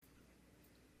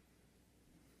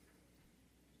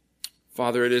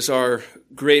Father, it is our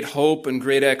great hope and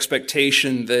great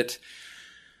expectation that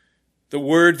the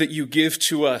word that you give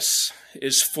to us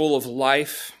is full of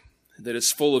life, that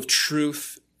it's full of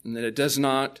truth, and that it does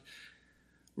not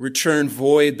return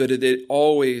void, but it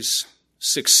always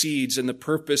succeeds in the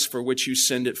purpose for which you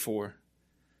send it for.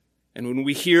 And when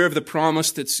we hear of the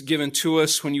promise that's given to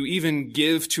us, when you even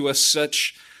give to us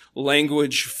such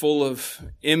language full of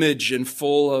image and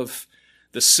full of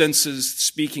the senses,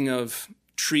 speaking of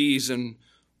trees and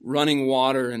running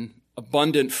water and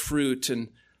abundant fruit and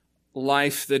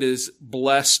life that is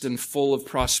blessed and full of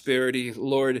prosperity,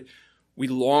 Lord, we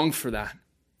long for that.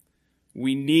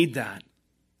 We need that.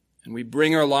 And we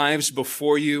bring our lives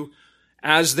before you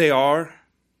as they are,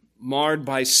 marred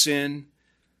by sin,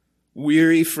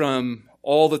 weary from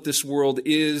all that this world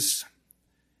is,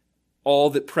 all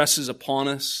that presses upon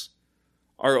us,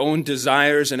 our own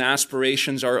desires and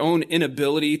aspirations, our own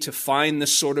inability to find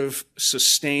this sort of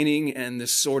sustaining and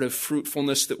this sort of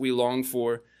fruitfulness that we long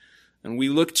for. And we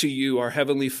look to you, our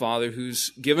Heavenly Father, who's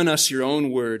given us your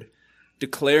own word,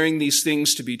 declaring these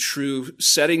things to be true,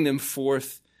 setting them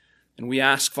forth. And we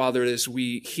ask, Father, as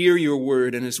we hear your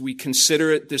word and as we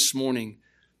consider it this morning,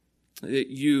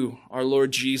 that you, our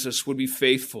Lord Jesus, would be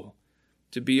faithful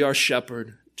to be our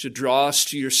shepherd, to draw us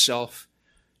to yourself,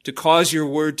 to cause your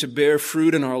word to bear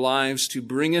fruit in our lives, to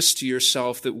bring us to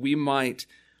yourself, that we might,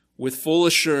 with full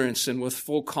assurance and with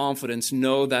full confidence,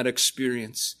 know that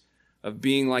experience of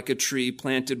being like a tree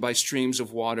planted by streams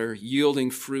of water,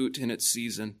 yielding fruit in its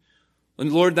season.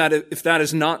 And Lord, that if that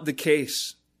is not the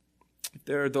case, if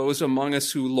there are those among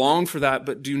us who long for that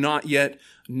but do not yet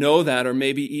know that, or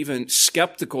maybe even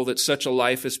skeptical that such a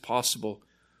life is possible,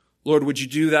 Lord, would you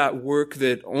do that work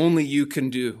that only you can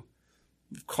do,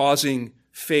 causing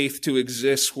faith to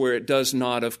exist where it does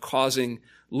not, of causing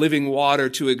living water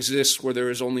to exist where there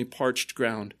is only parched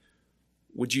ground.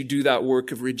 Would you do that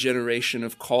work of regeneration,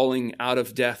 of calling out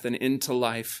of death and into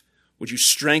life? Would you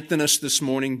strengthen us this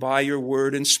morning by your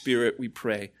word and spirit, we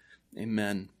pray.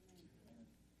 Amen.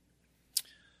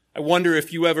 I wonder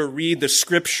if you ever read the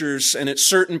scriptures and at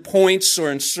certain points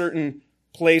or in certain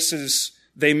places,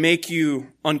 they make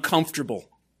you uncomfortable.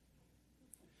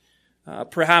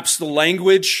 Perhaps the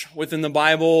language within the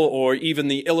Bible or even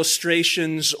the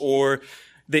illustrations or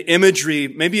the imagery,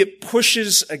 maybe it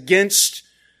pushes against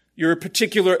your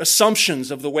particular assumptions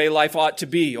of the way life ought to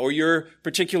be or your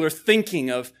particular thinking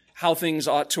of how things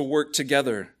ought to work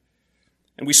together.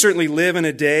 And we certainly live in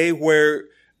a day where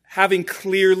having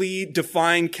clearly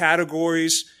defined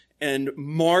categories and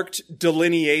marked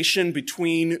delineation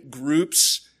between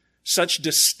groups, such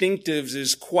distinctives,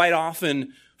 is quite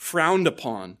often frowned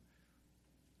upon.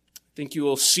 I think you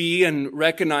will see and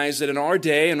recognize that in our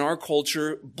day, in our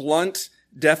culture, blunt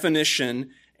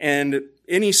definition and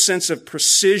any sense of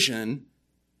precision,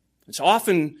 it's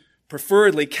often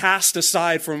preferably cast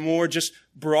aside for more just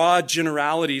broad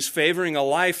generalities, favoring a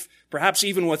life perhaps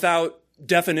even without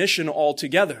definition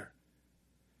altogether.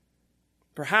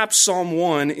 Perhaps Psalm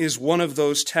 1 is one of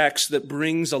those texts that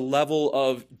brings a level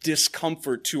of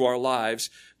discomfort to our lives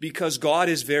because God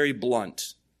is very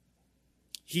blunt.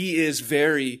 He is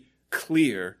very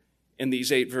clear in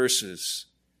these 8 verses.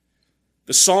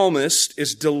 The psalmist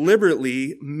is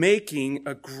deliberately making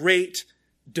a great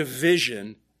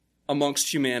division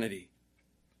amongst humanity.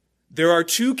 There are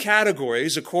 2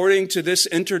 categories, according to this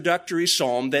introductory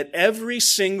psalm, that every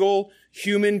single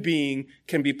human being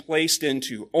can be placed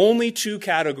into. Only 2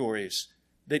 categories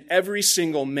that every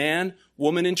single man,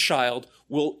 woman, and child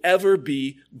will ever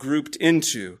be grouped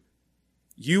into.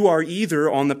 You are either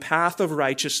on the path of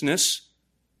righteousness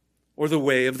or the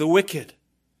way of the wicked.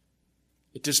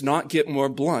 It does not get more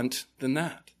blunt than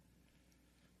that.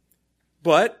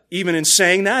 But even in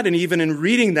saying that and even in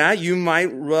reading that, you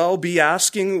might well be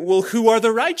asking, well, who are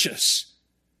the righteous?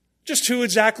 Just who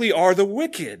exactly are the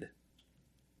wicked?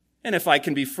 And if I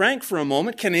can be frank for a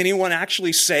moment, can anyone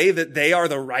actually say that they are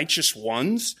the righteous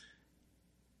ones?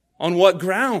 On what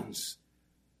grounds?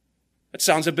 That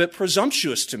sounds a bit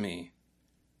presumptuous to me.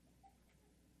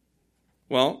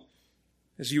 Well,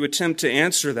 as you attempt to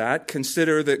answer that,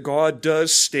 consider that God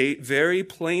does state very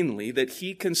plainly that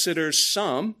he considers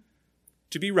some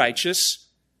to be righteous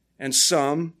and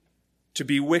some to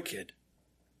be wicked.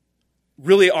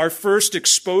 Really, our first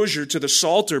exposure to the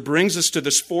Psalter brings us to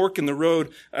this fork in the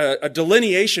road, a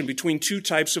delineation between 2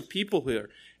 types of people here.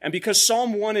 And because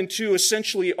Psalm 1 and 2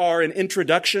 essentially are an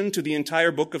introduction to the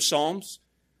entire book of Psalms,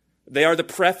 they are the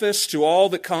preface to all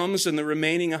that comes in the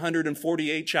remaining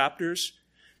 148 chapters.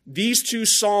 These 2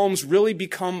 Psalms really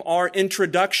become our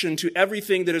introduction to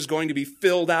everything that is going to be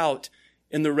filled out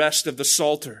in the rest of the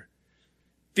Psalter.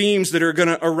 themes that are going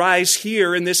to arise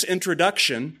here in this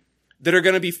introduction that are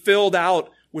going to be filled out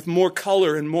with more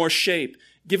color and more shape,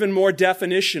 given more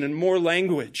definition and more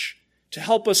language to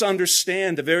help us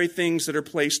understand the very things that are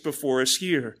placed before us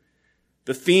here.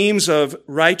 The themes of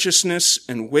righteousness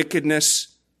and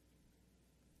wickedness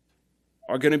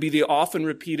are going to be the often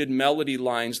repeated melody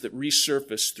lines that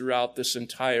resurface throughout this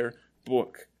entire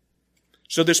book.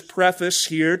 So this preface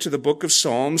here to the book of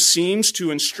Psalms seems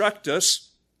to instruct us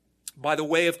by the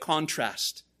way of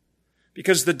contrast,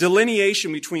 because the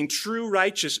delineation between true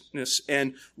righteousness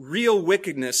and real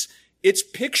wickedness, it's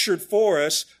pictured for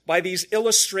us by these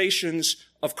illustrations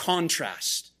of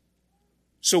contrast.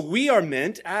 So we are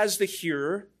meant, as the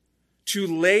hearer, to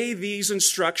lay these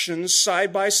instructions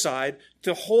side by side,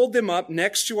 to hold them up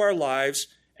next to our lives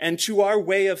and to our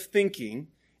way of thinking,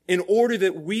 in order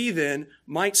that we then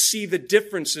might see the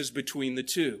differences between the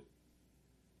two.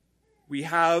 We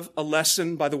have a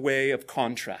lesson by the way of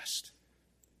contrast.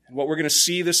 And what we're going to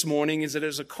see this morning is that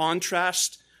there's a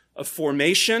contrast of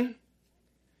formation,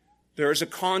 there is a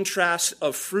contrast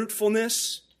of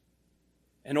fruitfulness,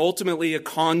 and ultimately a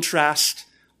contrast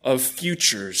of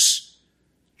futures.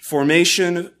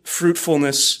 Formation,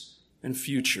 fruitfulness, and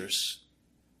futures.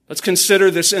 Let's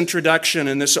consider this introduction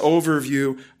and this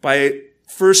overview by,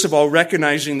 first of all,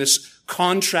 recognizing this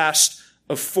contrast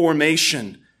of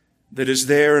formation that is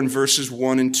there in verses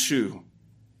 1 and 2.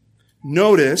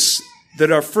 Notice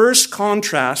that our first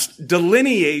contrast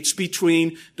delineates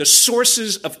between the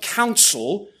sources of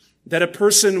counsel that a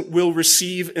person will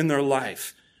receive in their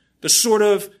life, the sort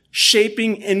of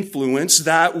shaping influence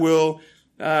that will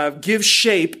give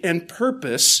shape and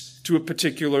purpose to a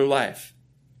particular life.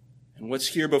 And what's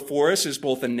here before us is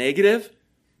both a negative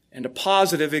and a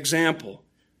positive example.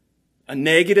 A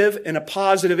negative and a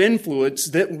positive influence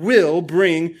that will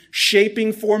bring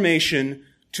shaping formation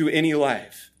to any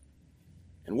life.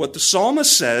 And what the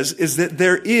psalmist says is that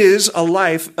there is a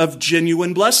life of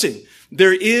genuine blessing.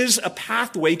 There is a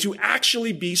pathway to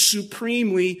actually be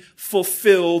supremely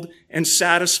fulfilled and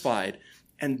satisfied.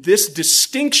 And this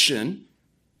distinction,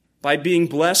 by being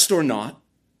blessed or not,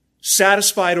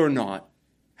 satisfied or not,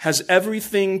 has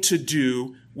everything to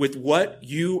do with what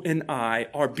you and I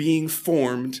are being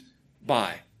formed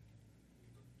by.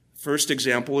 First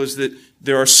example is that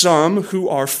there are some who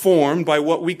are formed by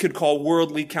what we could call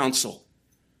worldly counsel.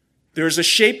 There's a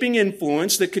shaping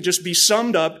influence that could just be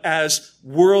summed up as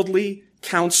worldly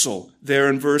counsel there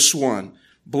in verse 1.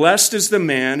 Blessed is the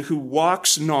man who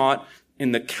walks not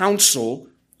in the counsel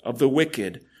of the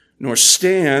wicked, nor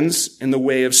stands in the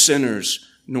way of sinners,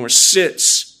 nor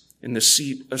sits in the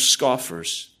seat of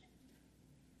scoffers.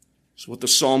 So what the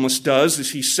psalmist does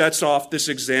is he sets off this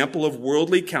example of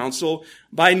worldly counsel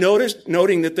by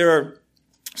noting that there are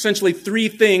essentially three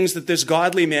things that this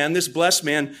godly man, this blessed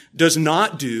man, does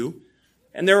not do.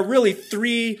 And there are really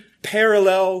three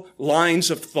parallel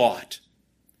lines of thought.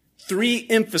 Three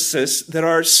emphases that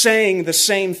are saying the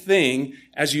same thing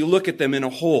as you look at them in a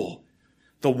whole.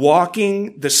 The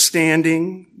walking, the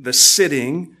standing, the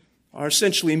sitting are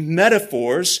essentially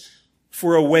metaphors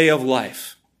for a way of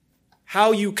life.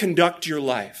 How you conduct your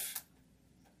life.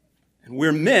 And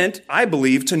we're meant, I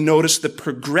believe, to notice the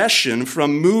progression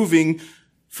from moving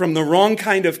from the wrong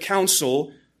kind of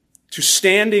counsel to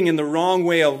standing in the wrong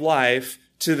way of life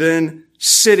to then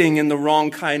sitting in the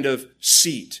wrong kind of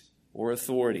seat or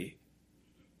authority.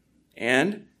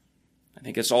 And I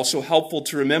think it's also helpful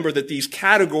to remember that these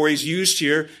categories used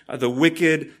here, the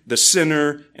wicked, the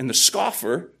sinner, and the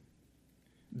scoffer,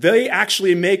 they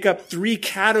actually make up three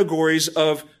categories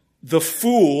of the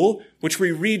fool, which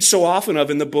we read so often of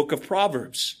in the book of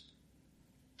Proverbs.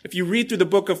 If you read through the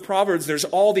book of Proverbs, there's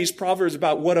all these proverbs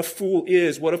about what a fool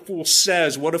is, what a fool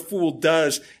says, what a fool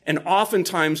does. And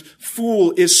oftentimes,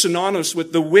 fool is synonymous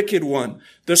with the wicked one,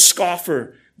 the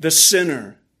scoffer, the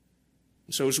sinner.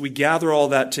 So as we gather all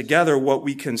that together, what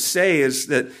we can say is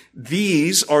that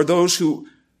these are those who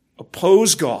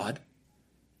oppose God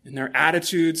in their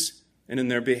attitudes and in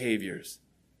their behaviors.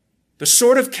 The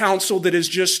sort of counsel that is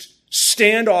just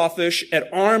standoffish,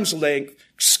 at arm's length,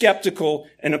 skeptical,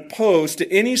 and opposed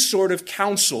to any sort of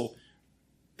counsel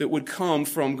that would come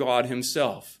from God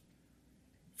himself.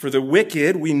 For the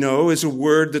wicked, we know, is a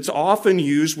word that's often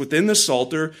used within the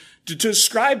Psalter to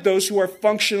describe those who are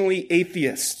functionally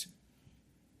atheist.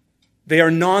 They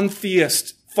are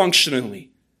non-theist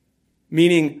functionally,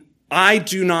 meaning I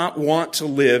do not want to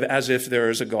live as if there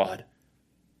is a God.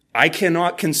 I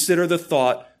cannot consider the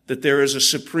thought that there is a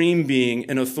supreme being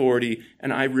and authority,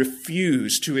 and I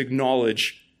refuse to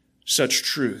acknowledge such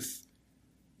truth.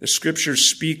 The scriptures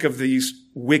speak of these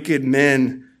wicked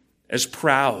men as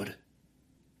proud.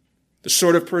 the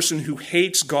sort of person who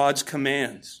hates God's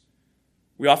commands.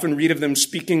 We often read of them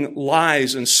speaking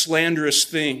lies and slanderous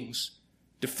things,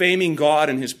 defaming God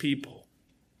and his people.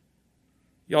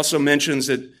 He also mentions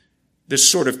that this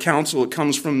sort of counsel, it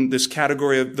comes from this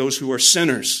category of those who are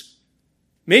sinners.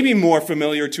 Maybe more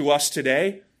familiar to us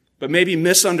today, but maybe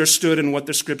misunderstood in what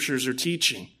the scriptures are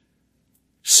teaching.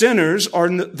 Sinners are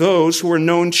those who are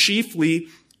known chiefly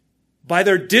by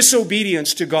their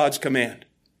disobedience to God's command.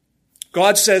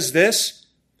 God says this,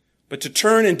 but to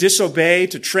turn and disobey,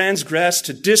 to transgress,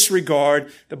 to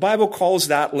disregard, the Bible calls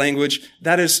that language,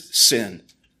 that is sin.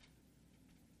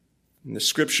 And the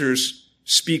scriptures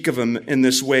speak of them in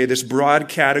this way, this broad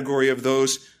category of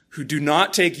those who do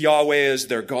not take Yahweh as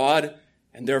their God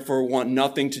and therefore want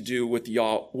nothing to do with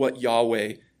what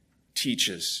Yahweh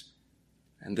teaches.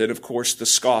 And then, of course, the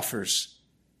scoffers.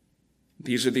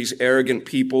 These are these arrogant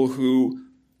people who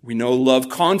we know love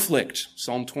conflict.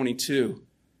 Psalm 22.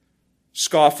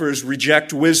 Scoffers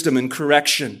reject wisdom and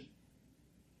correction.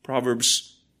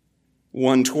 Proverbs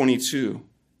 1:22.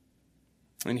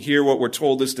 And here what we're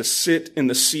told is to sit in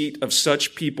the seat of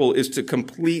such people is to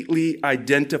completely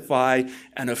identify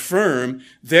and affirm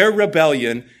their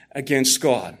rebellion against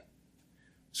God.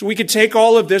 So we could take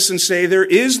all of this and say there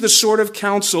is the sort of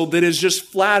counsel that is just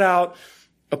flat out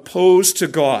opposed to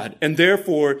God. And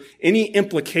therefore, any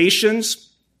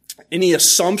implications, any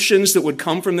assumptions that would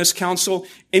come from this counsel,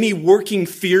 any working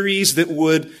theories that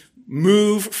would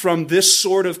move from this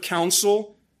sort of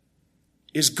counsel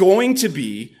is going to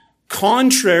be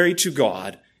contrary to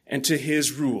God and to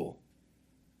his rule.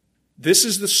 This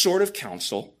is the sort of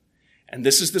counsel, and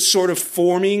this is the sort of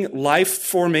life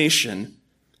formation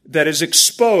that is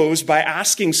exposed by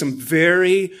asking some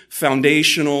very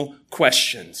foundational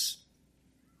questions.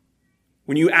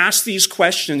 When you ask these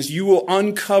questions, you will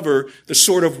uncover the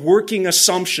sort of working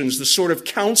assumptions, the sort of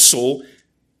counsel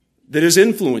that is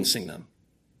influencing them.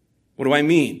 What do I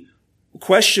mean?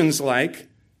 Questions like,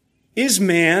 is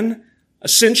man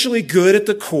essentially good at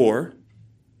the core,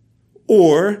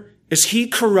 or is he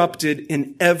corrupted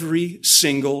in every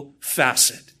single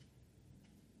facet?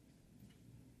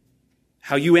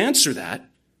 How you answer that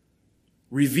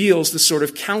reveals the sort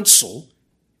of counsel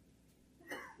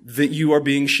that you are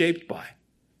being shaped by.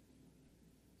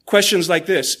 Questions like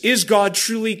this: is God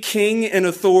truly king and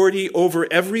authority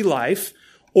over every life,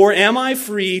 or am I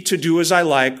free to do as I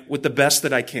like with the best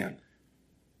that I can?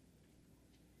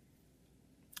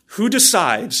 Who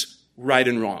decides right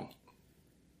and wrong?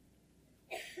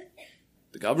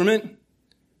 The government?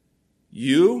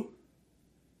 You?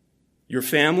 Your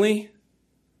family?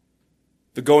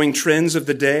 The going trends of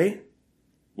the day?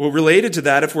 Well, related to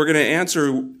that, if we're going to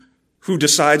answer who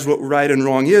decides what right and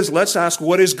wrong is, let's ask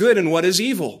what is good and what is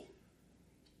evil.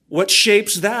 What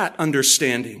shapes that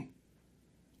understanding?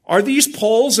 Are these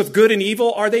poles of good and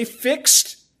evil, are they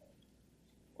fixed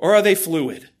or are they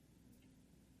fluid?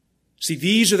 See,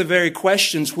 these are the very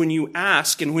questions when you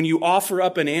ask and when you offer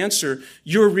up an answer,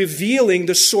 you're revealing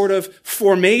the sort of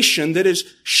formation that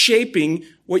is shaping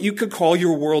what you could call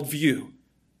your worldview.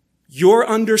 Your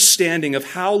understanding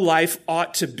of how life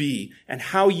ought to be and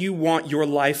how you want your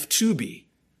life to be.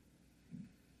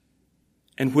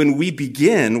 And when we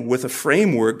begin with a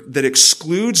framework that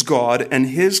excludes God and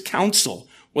his counsel,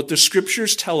 what the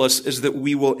scriptures tell us is that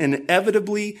we will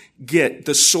inevitably get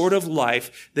the sort of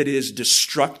life that is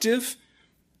destructive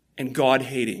and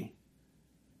God-hating.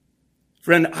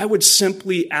 Friend, I would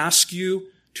simply ask you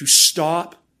to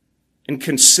stop and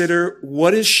consider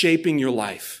what is shaping your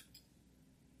life.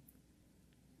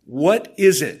 What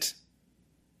is it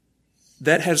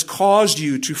that has caused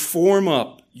you to form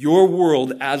up your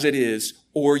world as it is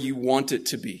or you want it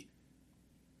to be?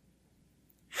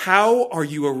 How are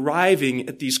you arriving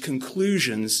at these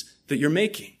conclusions that you're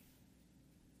making?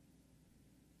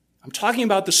 I'm talking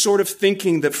about the sort of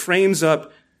thinking that frames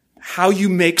up how you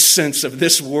make sense of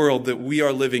this world that we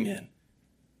are living in.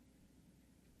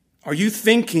 Are you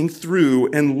thinking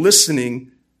through and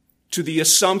listening to the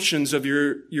assumptions of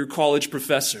your college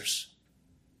professors?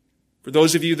 For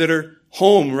those of you that are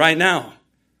home right now,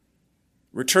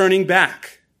 returning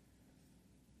back,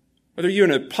 whether you're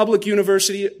in a public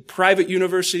university, private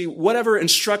university, whatever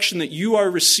instruction that you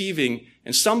are receiving,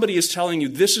 and somebody is telling you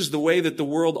this is the way that the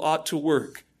world ought to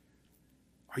work,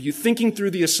 are you thinking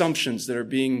through the assumptions that are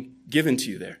being given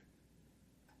to you there?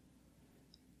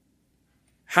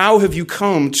 How have you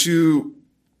come to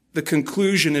the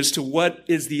conclusion as to what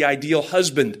is the ideal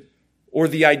husband or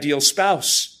the ideal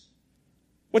spouse?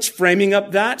 What's framing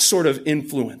up that sort of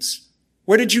influence?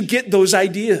 Where did you get those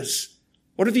ideas?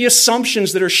 What are the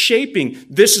assumptions that are shaping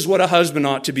this is what a husband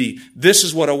ought to be? This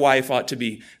is what a wife ought to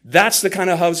be. That's the kind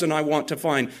of husband I want to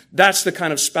find. That's the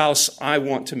kind of spouse I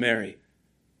want to marry.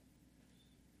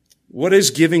 What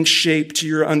is giving shape to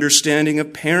your understanding of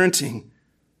parenting?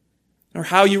 Or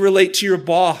how you relate to your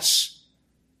boss?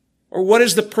 Or what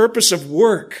is the purpose of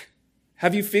work?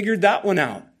 Have you figured that one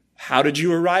out? How did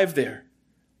you arrive there?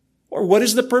 Or what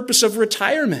is the purpose of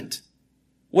retirement?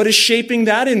 What is shaping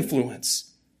that influence?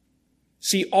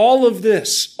 See, all of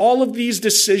this, all of these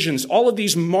decisions, all of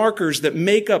these markers that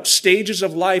make up stages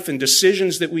of life and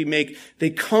decisions that we make, they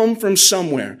come from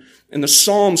somewhere. And the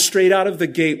Psalm straight out of the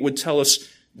gate would tell us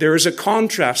there is a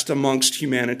contrast amongst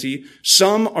humanity.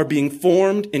 Some are being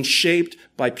formed and shaped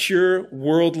by pure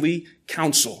worldly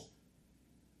counsel.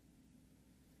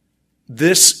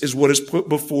 This is what is put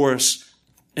before us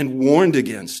and warned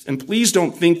against. And please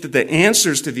don't think that the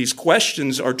answers to these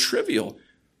questions are trivial,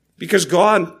 because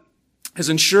God has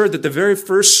ensured that the very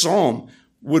first psalm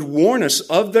would warn us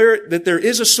that there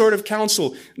is a sort of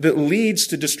counsel that leads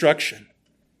to destruction.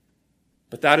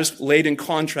 But that is laid in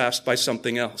contrast by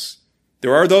something else.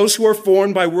 There are those who are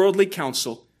formed by worldly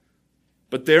counsel,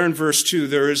 but there in verse 2,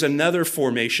 there is another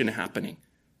formation happening.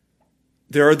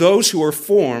 There are those who are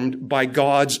formed by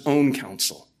God's own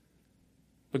counsel.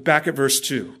 Look back at verse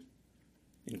 2.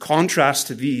 In contrast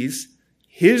to these,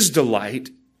 his delight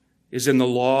is in the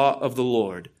law of the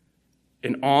Lord,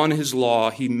 and on his law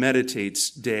he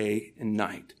meditates day and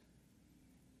night.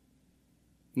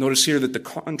 Notice here that the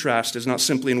contrast is not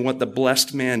simply in what the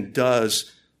blessed man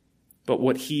does, but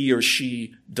what he or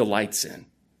she delights in.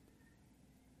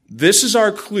 This is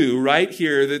our clue right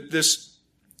here, that this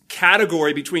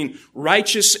category between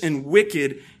righteous and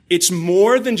wicked, it's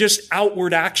more than just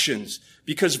outward actions,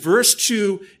 because verse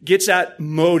 2 gets at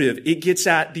motive. It gets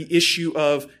at the issue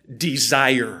of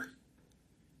desire.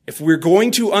 If we're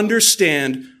going to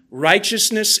understand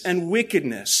righteousness and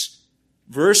wickedness,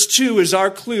 verse 2 is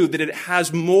our clue that it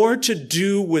has more to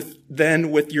do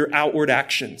than with your outward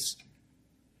actions.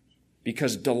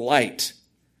 Because delight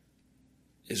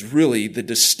is really the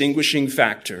distinguishing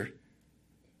factor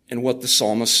in what the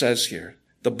psalmist says here.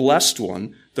 The blessed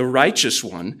one, the righteous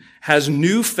one, has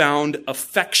newfound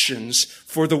affections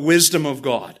for the wisdom of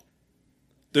God.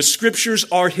 The scriptures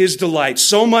are his delight,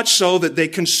 so much so that they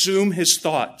consume his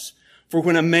thoughts. For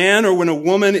when a man or when a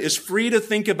woman is free to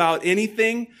think about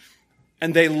anything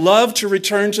and they love to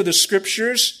return to the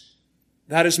scriptures,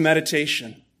 that is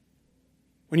meditation.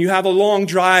 When you have a long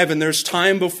drive and there's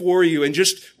time before you, and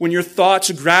just when your thoughts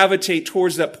gravitate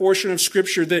towards that portion of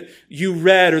scripture that you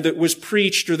read or that was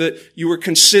preached or that you were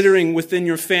considering within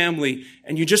your family,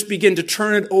 and you just begin to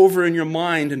turn it over in your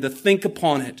mind and to think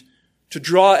upon it, to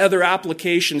draw other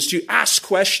applications, to ask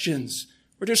questions,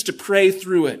 or just to pray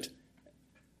through it.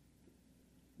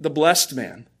 The blessed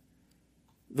man,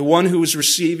 the one who is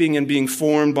receiving and being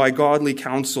formed by godly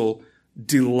counsel,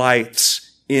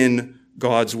 delights in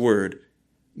God's word.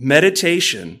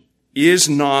 Meditation is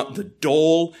not the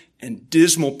dull and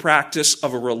dismal practice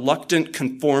of a reluctant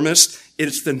conformist.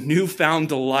 It's the newfound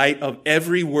delight of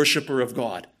every worshiper of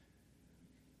God.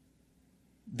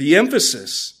 The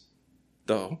emphasis,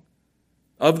 though,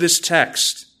 of this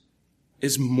text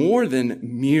is more than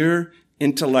mere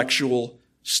intellectual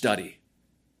study.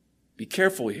 Be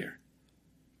careful here.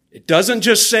 It doesn't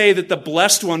just say that the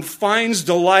blessed one finds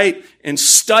delight in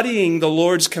studying the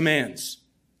Lord's commands.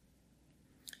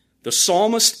 The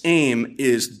psalmist's aim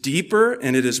is deeper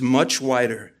and it is much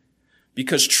wider,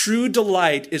 because true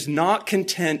delight is not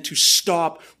content to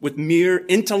stop with mere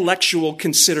intellectual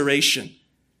consideration.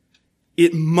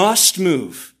 It must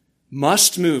move,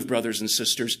 brothers and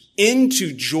sisters,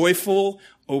 into joyful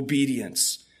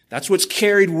obedience. That's what's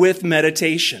carried with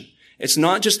meditation. It's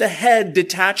not just a head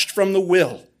detached from the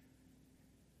will.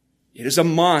 It is a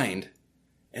mind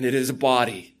and it is a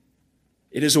body.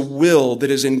 It is a will that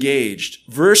is engaged.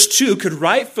 Verse 2 could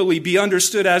rightfully be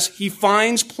understood as he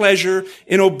finds pleasure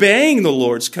in obeying the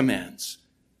Lord's commands.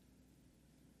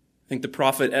 I think the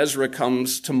prophet Ezra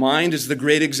comes to mind as the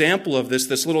great example of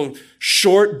this little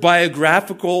short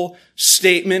biographical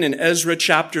statement in Ezra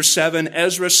chapter 7.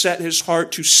 Ezra set his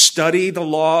heart to study the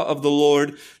law of the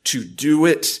Lord, to do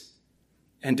it,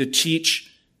 and to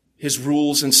teach his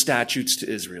rules and statutes to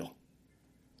Israel.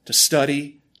 To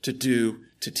study, to do,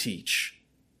 to teach.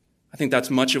 I think that's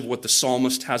much of what the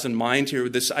psalmist has in mind here,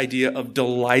 with this idea of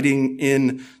delighting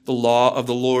in the law of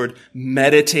the Lord,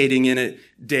 meditating in it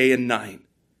day and night.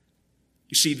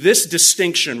 You see, this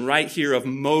distinction right here of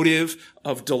motive,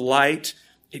 of delight,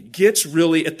 it gets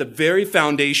really at the very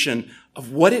foundation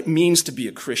of what it means to be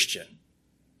a Christian.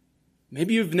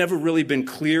 Maybe you've never really been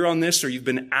clear on this, or you've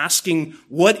been asking,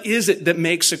 what is it that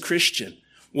makes a Christian?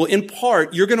 Well, in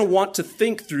part, you're going to want to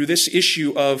think through this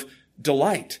issue of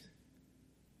delight,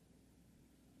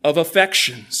 of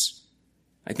affections.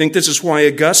 I think this is why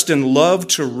Augustine loved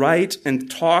to write and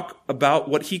talk about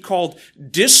what he called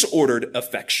disordered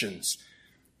affections.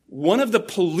 One of the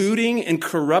polluting and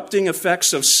corrupting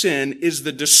effects of sin is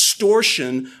the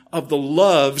distortion of the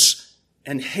loves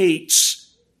and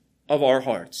hates of our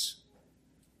hearts.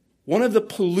 One of the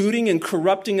polluting and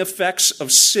corrupting effects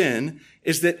of sin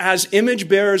is that as image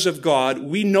bearers of God,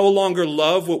 we no longer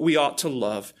love what we ought to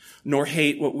love, nor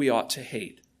hate what we ought to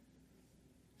hate.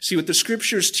 See, what the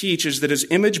scriptures teach is that as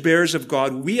image bearers of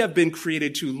God, we have been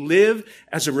created to live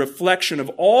as a reflection of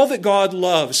all that God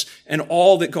loves and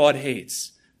all that God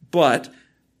hates. But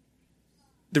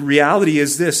the reality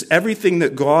is this: everything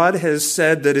that God has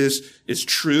said that is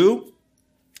true,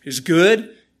 is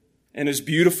good, and is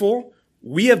beautiful,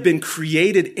 we have been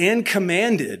created and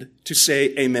commanded to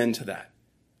say amen to that.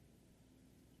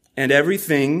 And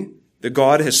everything that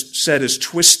God has said is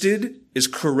twisted, is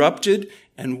corrupted,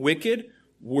 and wicked,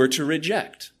 we're to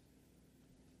reject.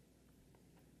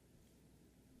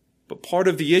 But part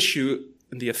of the issue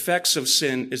and the effects of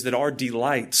sin is that our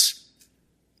delights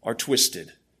are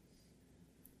twisted.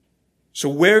 So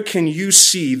where can you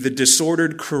see the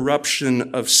disordered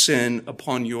corruption of sin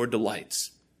upon your delights?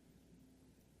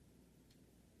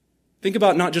 Think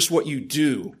about not just what you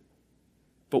do,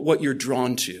 but what you're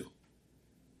drawn to.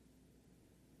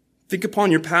 Think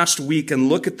upon your past week and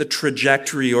look at the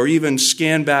trajectory, or even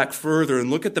scan back further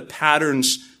and look at the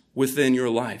patterns within your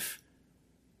life.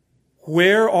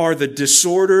 Where are the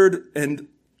disordered and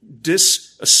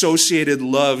disassociated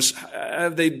loves?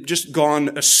 Have they just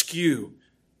gone askew?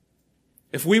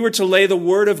 If we were to lay the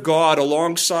Word of God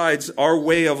alongside our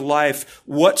way of life,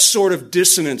 what sort of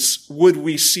dissonance would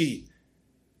we see?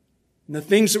 And the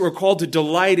things that we're called to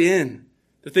delight in,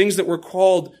 the things that we're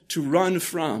called to run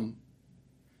from.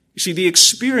 You see, the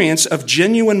experience of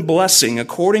genuine blessing,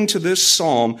 according to this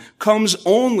psalm, comes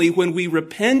only when we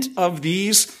repent of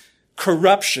these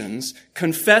corruptions,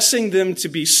 confessing them to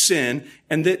be sin,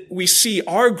 and that we see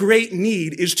our great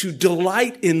need is to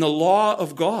delight in the law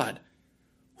of God.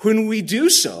 When we do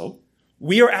so,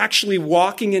 we are actually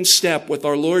walking in step with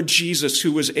our Lord Jesus,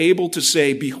 who was able to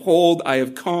say, "Behold, I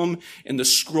have come. In the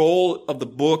scroll of the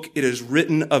book it is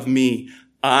written of me,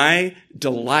 I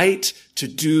delight to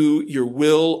do your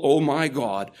will, O my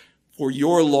God, for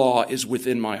your law is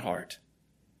within my heart."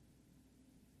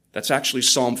 That's actually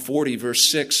Psalm 40,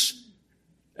 verse 6,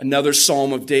 another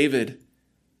Psalm of David.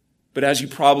 But as you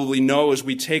probably know, as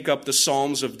we take up the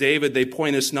Psalms of David, they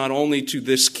point us not only to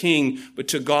this king, but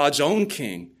to God's own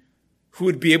king, who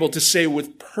would be able to say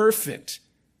with perfect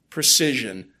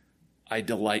precision, "I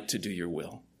delight to do your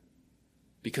will,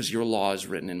 because your law is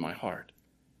written in my heart."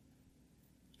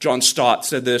 John Stott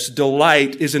said this: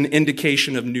 "Delight is an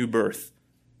indication of new birth."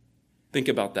 Think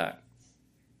about that.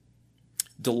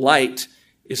 Delight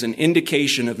is an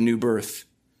indication of new birth,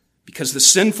 because the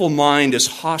sinful mind is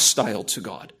hostile to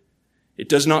God. It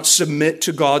does not submit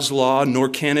to God's law, nor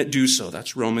can it do so.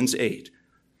 That's Romans 8.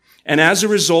 And as a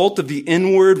result of the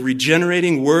inward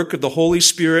regenerating work of the Holy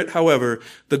Spirit, however,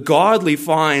 the godly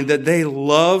find that they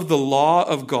love the law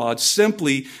of God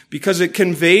simply because it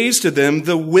conveys to them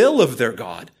the will of their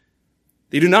God.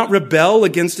 They do not rebel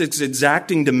against its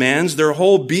exacting demands. Their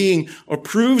whole being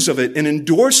approves of it and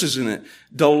endorses in it,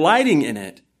 delighting in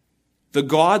it. The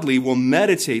godly will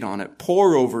meditate on it,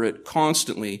 pore over it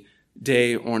constantly,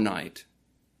 day or night.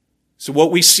 So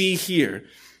what we see here,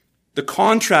 the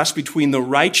contrast between the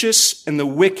righteous and the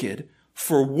wicked,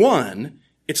 for one,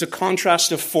 it's a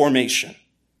contrast of formation.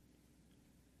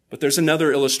 But there's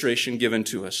another illustration given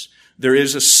to us. There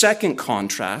is a second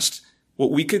contrast,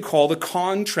 what we could call the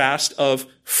contrast of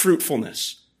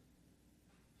fruitfulness.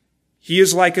 He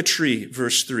is like a tree,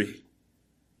 verse 3,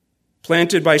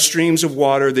 planted by streams of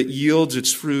water that yields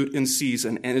its fruit in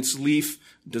season, and its leaf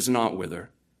does not wither.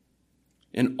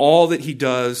 In all that he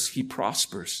does, he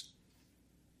prospers.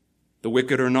 The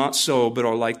wicked are not so, but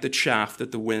are like the chaff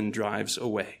that the wind drives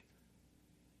away.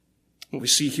 What we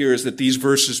see here is that these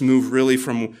verses move really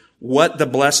from what the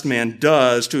blessed man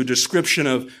does to a description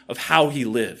of how he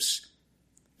lives.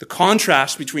 The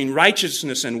contrast between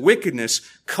righteousness and wickedness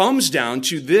comes down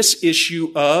to this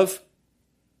issue of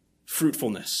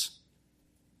fruitfulness.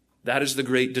 That is the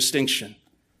great distinction.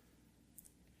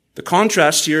 The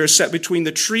contrast here is set between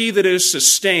the tree that is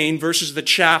sustained versus the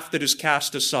chaff that is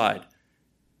cast aside.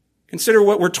 Consider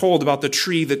what we're told about the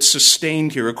tree that's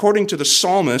sustained here. According to the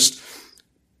psalmist,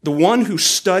 the one who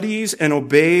studies and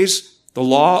obeys the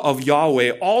law of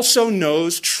Yahweh, also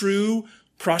knows true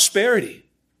prosperity.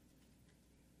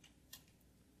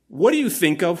 What do you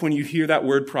think of when you hear that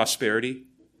word prosperity?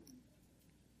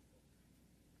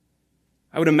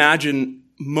 I would imagine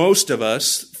most of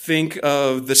us think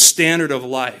of the standard of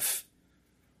life,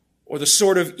 or the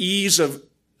sort of ease of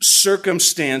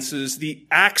circumstances, the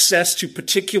access to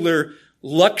particular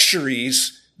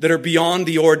luxuries that are beyond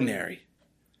the ordinary.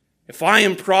 If I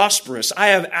am prosperous, I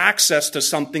have access to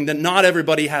something that not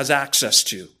everybody has access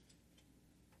to.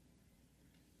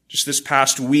 Just this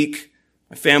past week,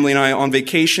 my family and I on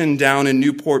vacation down in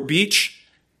Newport Beach,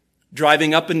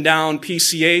 driving up and down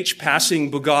PCH,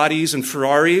 passing Bugattis and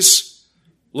Ferraris,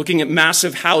 looking at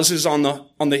massive houses on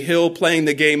the hill, playing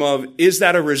the game of, is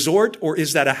that a resort or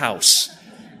is that a house?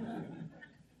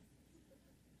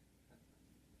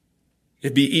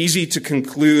 It'd be easy to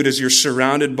conclude as you're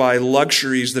surrounded by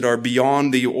luxuries that are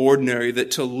beyond the ordinary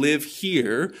that to live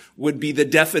here would be the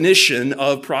definition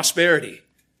of prosperity.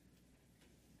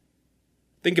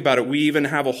 Think about it. We even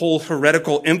have a whole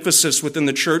heretical emphasis within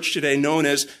the church today known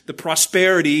as the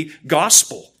prosperity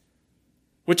gospel,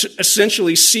 which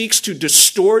essentially seeks to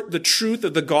distort the truth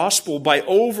of the gospel by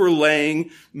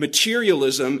overlaying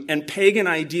materialism and pagan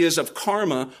ideas of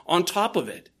karma on top of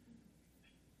it.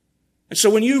 And so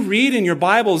when you read in your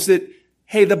Bibles that,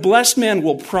 hey, the blessed man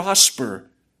will prosper,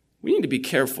 we need to be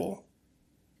careful.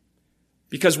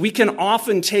 Because we can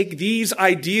often take these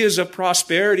ideas of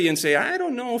prosperity and say, I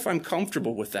don't know if I'm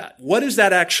comfortable with that. What does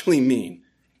that actually mean?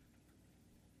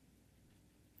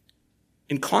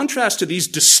 In contrast to these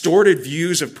distorted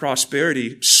views of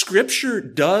prosperity, Scripture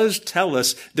does tell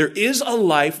us there is a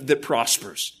life that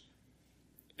prospers.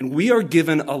 And we are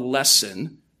given a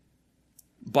lesson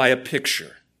by a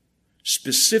picture,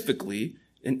 specifically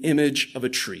an image of a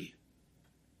tree.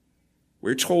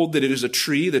 We're told that it is a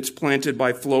tree that's planted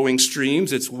by flowing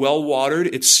streams. It's well watered.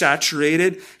 It's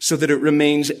saturated so that it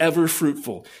remains ever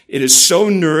fruitful. It is so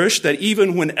nourished that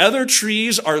even when other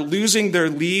trees are losing their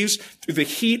leaves through the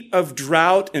heat of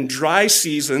drought and dry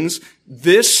seasons,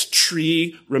 this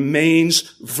tree remains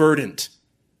verdant.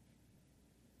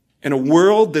 In a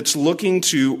world that's looking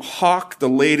to hawk the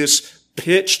latest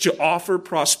pitch to offer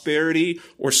prosperity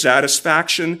or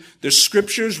satisfaction, the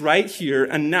Scriptures right here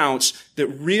announce that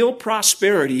real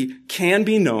prosperity can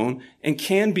be known and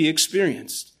can be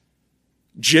experienced.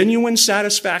 Genuine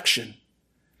satisfaction,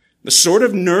 the sort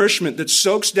of nourishment that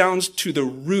soaks down to the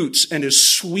roots and is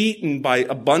sweetened by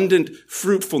abundant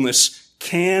fruitfulness,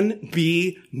 can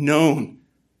be known.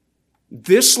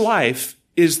 This life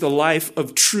is the life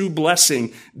of true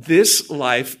blessing. This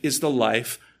life is the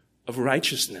life of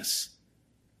righteousness.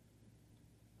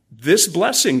 This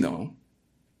blessing, though,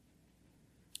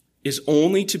 is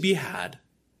only to be had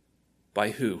by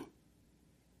who?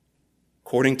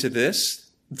 According to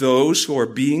this, those who are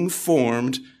being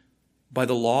formed by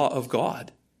the law of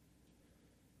God.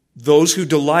 Those who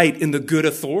delight in the good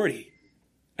authority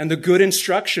and the good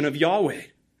instruction of Yahweh.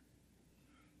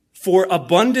 For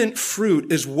abundant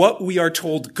fruit is what we are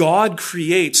told God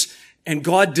creates and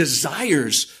God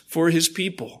desires for his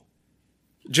people.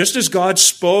 Just as God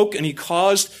spoke and he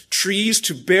caused trees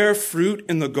to bear fruit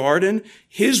in the garden,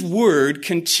 his word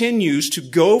continues to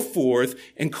go forth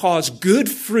and cause good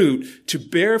fruit to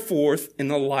bear forth in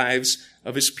the lives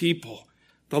of his people.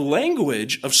 The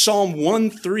language of Psalm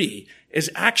 1:3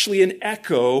 is actually an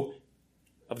echo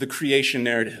of the creation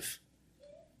narrative.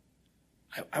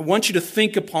 I want you to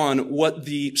think upon what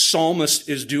the psalmist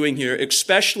is doing here,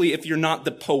 especially if you're not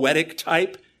the poetic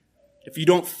type. If you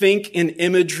don't think in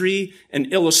imagery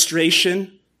and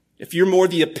illustration, if you're more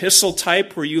the epistle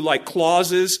type where you like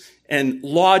clauses and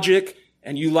logic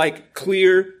and you like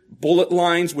clear bullet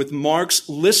lines with marks,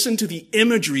 listen to the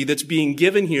imagery that's being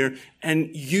given here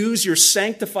and use your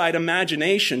sanctified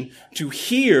imagination to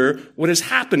hear what is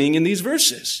happening in these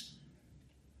verses.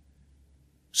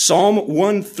 Psalm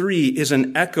 1:3 is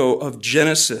an echo of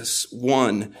Genesis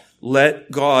 1.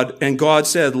 God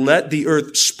said, let the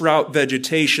earth sprout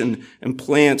vegetation and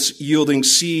plants yielding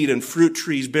seed and fruit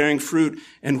trees bearing fruit,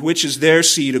 and which is their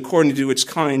seed according to its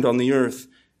kind on the earth.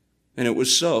 And it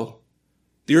was so.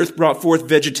 The earth brought forth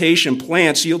vegetation,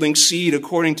 plants yielding seed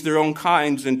according to their own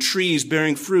kinds, and trees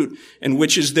bearing fruit, and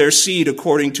which is their seed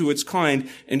according to its kind.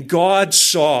 And God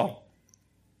saw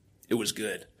it was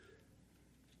good.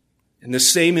 And the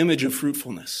same image of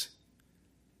fruitfulness,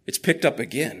 it's picked up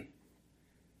again.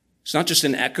 It's not just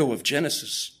an echo of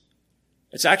Genesis.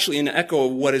 It's actually an echo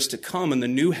of what is to come in the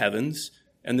new heavens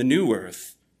and the new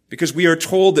earth. Because we are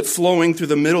told that flowing through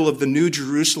the middle of the New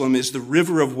Jerusalem is the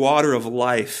river of water of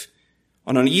life.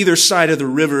 And on either side of the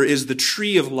river is the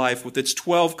tree of life with its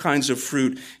 12 kinds of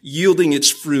fruit, yielding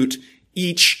its fruit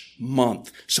each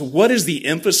month. So what is the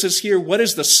emphasis here? What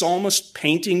is the psalmist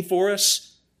painting for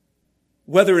us?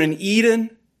 Whether in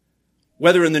Eden,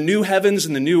 whether in the new heavens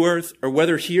and the new earth, or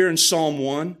whether here in Psalm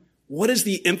 1, what is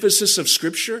the emphasis of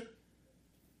Scripture?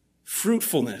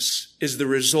 Fruitfulness is the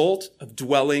result of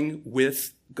dwelling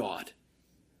with God.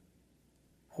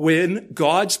 When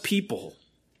God's people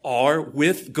are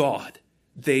with God,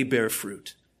 they bear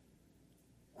fruit.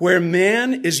 Where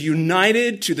man is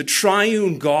united to the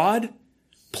triune God,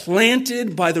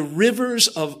 planted by the rivers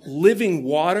of living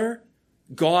water,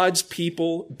 God's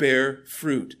people bear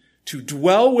fruit. To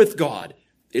dwell with God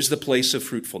is the place of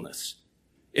fruitfulness.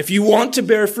 If you want to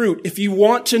bear fruit, if you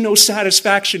want to know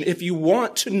satisfaction, if you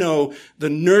want to know the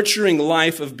nurturing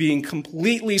life of being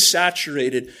completely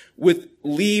saturated with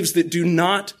leaves that do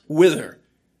not wither,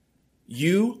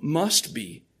 you must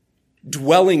be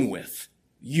dwelling with,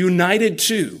 united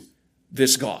to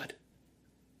this God.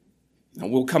 Now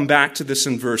we'll come back to this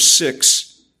in verse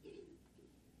 6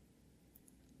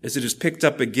 as it is picked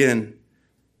up again.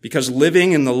 Because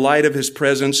living in the light of his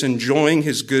presence, enjoying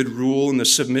his good rule and the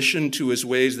submission to his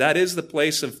ways, that is the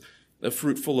place of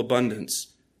fruitful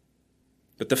abundance.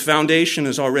 But the foundation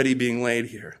is already being laid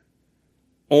here.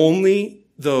 Only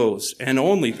those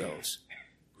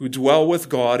who dwell with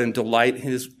God and delight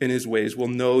in his ways will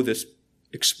know this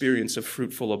experience of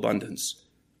fruitful abundance.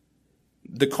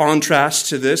 The contrast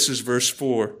to this is verse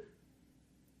 4.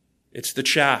 It's the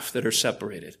chaff that are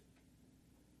separated.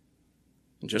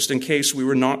 And just in case we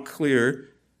were not clear,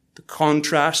 the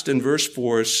contrast in verse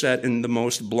 4 is set in the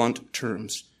most blunt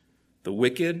terms. The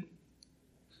wicked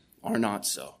are not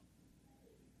so.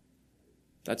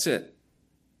 That's it.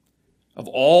 Of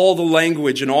all the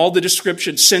language and all the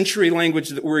description, century language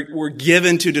that were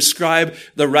given to describe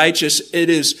the righteous, it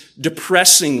is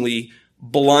depressingly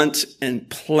blunt and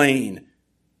plain.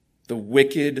 The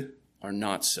wicked are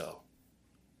not so.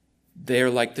 They are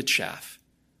like the chaff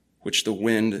which the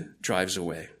wind drives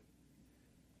away.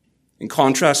 In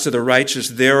contrast to the righteous,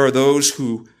 there are those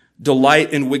who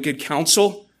delight in wicked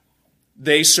counsel.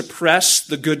 They suppress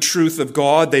the good truth of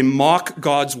God. They mock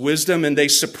God's wisdom, and they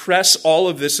suppress all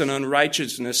of this in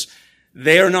unrighteousness.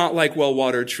 They are not like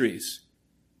well-watered trees.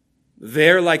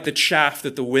 They're like the chaff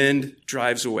that the wind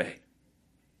drives away.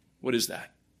 What is that?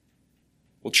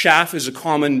 Well, chaff is a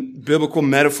common biblical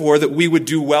metaphor that we would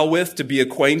do well with, to be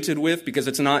acquainted with, because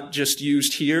it's not just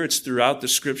used here, it's throughout the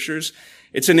Scriptures.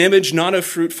 It's an image not of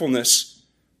fruitfulness,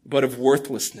 but of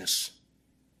worthlessness.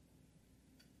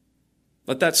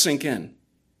 Let that sink in.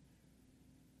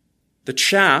 The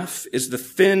chaff is the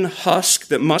thin husk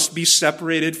that must be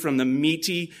separated from the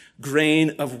meaty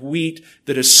grain of wheat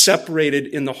that is separated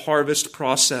in the harvest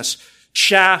process.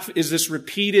 Chaff is this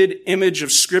repeated image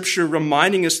of Scripture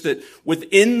reminding us that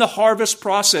within the harvest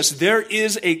process, there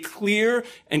is a clear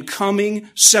and coming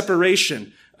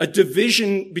separation, a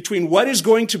division between what is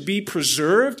going to be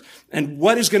preserved and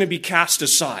what is going to be cast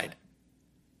aside.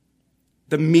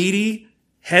 The meaty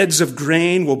heads of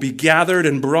grain will be gathered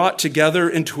and brought together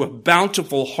into a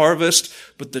bountiful harvest,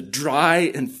 but the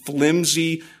dry and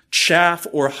flimsy chaff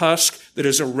or husk that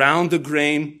is around the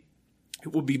grain,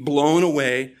 it will be blown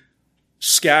away,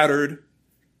 scattered,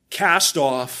 cast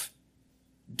off,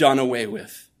 done away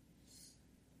with.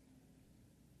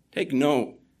 Take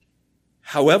note,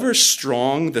 however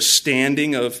strong the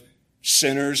standing of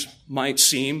sinners might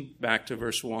seem, back to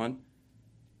verse 1,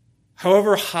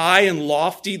 however high and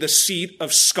lofty the seat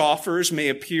of scoffers may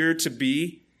appear to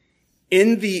be,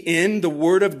 in the end, the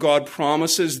Word of God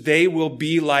promises they will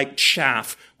be like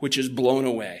chaff which is blown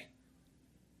away.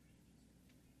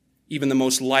 Even the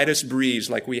most lightest breeze,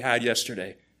 like we had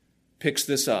yesterday, picks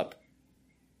this up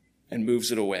and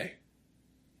moves it away.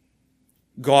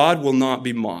 God will not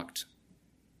be mocked.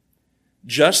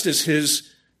 Just as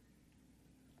his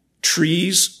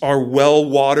trees are well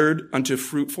watered unto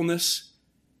fruitfulness,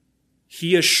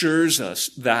 he assures us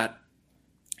that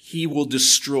he will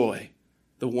destroy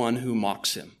the one who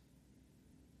mocks him.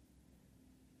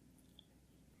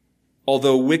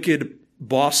 Although wicked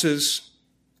bosses,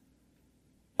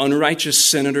 unrighteous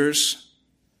senators,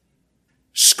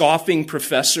 scoffing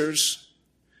professors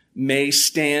may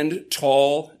stand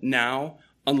tall now,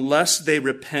 unless they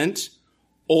repent,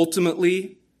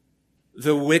 ultimately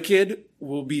the wicked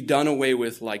will be done away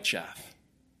with like chaff.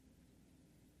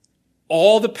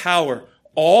 All the power,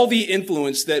 all the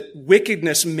influence that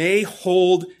wickedness may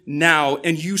hold now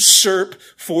and usurp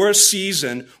for a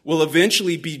season will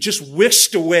eventually be just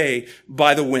whisked away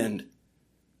by the wind.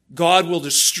 God will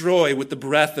destroy with the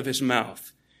breath of his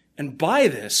mouth. And by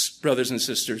this, brothers and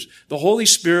sisters, the Holy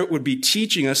Spirit would be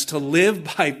teaching us to live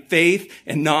by faith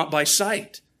and not by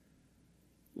sight.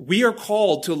 We are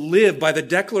called to live by the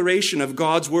declaration of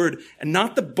God's word and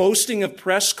not the boasting of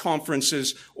press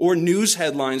conferences or news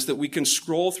headlines that we can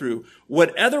scroll through.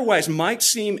 What otherwise might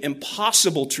seem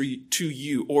impossible to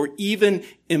you or even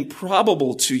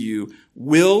improbable to you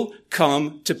will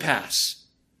come to pass.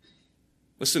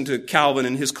 Listen to Calvin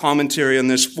in his commentary on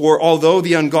this. For although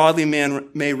the ungodly man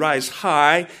may rise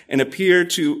high and appear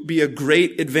to be a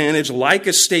great advantage like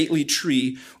a stately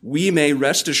tree, we may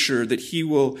rest assured that he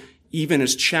will, even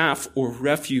as chaff or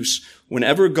refuse,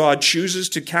 whenever God chooses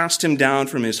to cast him down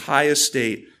from his high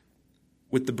estate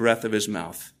with the breath of his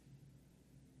mouth.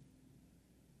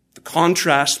 The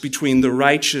contrast between the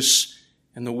righteous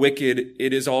and the wicked,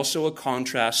 it is also a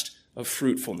contrast of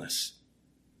fruitfulness.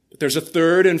 But there's a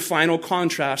third and final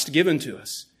contrast given to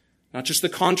us. Not just the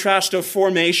contrast of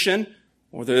formation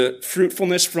or the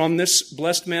fruitfulness from this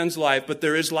blessed man's life, but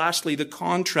there is lastly the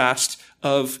contrast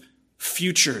of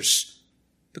futures.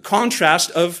 The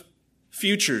contrast of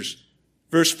futures.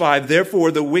 Verse 5,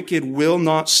 therefore the wicked will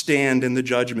not stand in the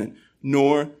judgment,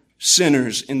 nor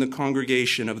sinners in the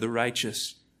congregation of the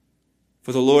righteous.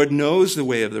 For the Lord knows the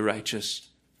way of the righteous,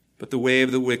 but the way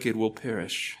of the wicked will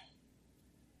perish.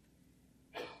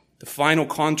 The final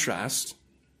contrast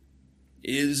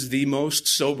is the most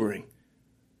sobering.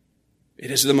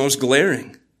 It is the most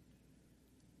glaring.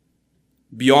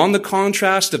 Beyond the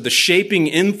contrast of the shaping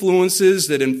influences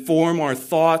that inform our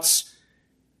thoughts,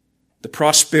 the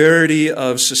prosperity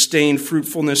of sustained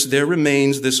fruitfulness, there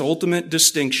remains this ultimate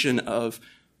distinction of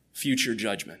future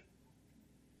judgment.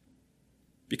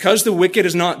 Because the wicked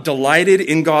is not delighted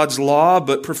in God's law,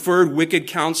 but preferred wicked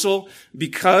counsel,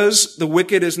 because the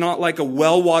wicked is not like a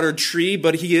well-watered tree,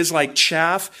 but he is like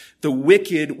chaff, the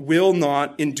wicked will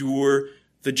not endure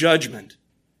the judgment.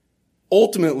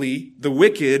 Ultimately, the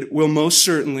wicked will most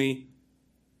certainly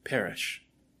perish.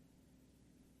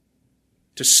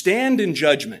 To stand in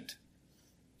judgment,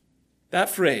 that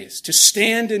phrase, to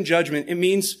stand in judgment, it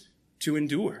means to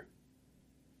endure.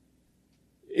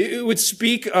 It would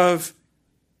speak of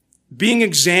being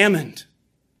examined,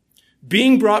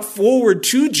 being brought forward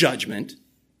to judgment,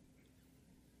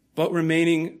 but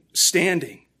remaining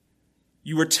standing.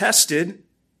 You were tested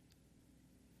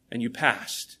and you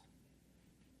passed.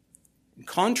 In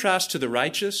contrast to the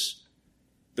righteous,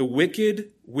 the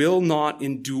wicked will not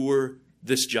endure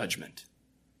this judgment.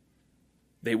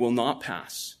 They will not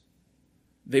pass.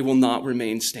 They will not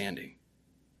remain standing.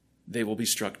 They will be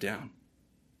struck down.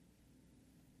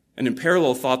 And in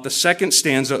parallel thought, the second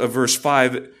stanza of verse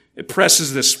 5, it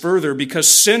presses this further because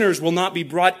sinners will not be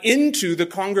brought into the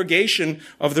congregation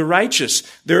of the righteous.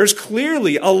 There is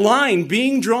clearly a line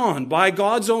being drawn by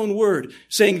God's own word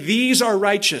saying these are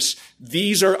righteous,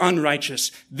 these are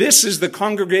unrighteous. This is the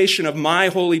congregation of my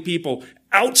holy people.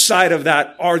 Outside of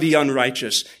that are the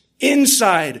unrighteous.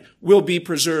 Inside will be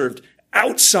preserved.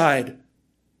 Outside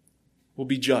will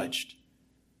be judged.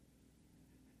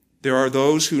 There are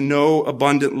those who know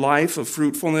abundant life of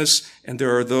fruitfulness, and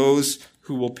there are those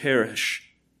who will perish.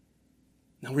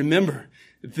 Now remember,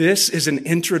 this is an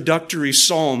introductory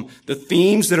psalm. The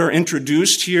themes that are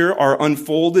introduced here are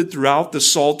unfolded throughout the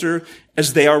Psalter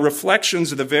as they are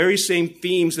reflections of the very same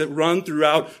themes that run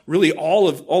throughout really all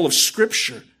of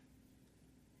Scripture.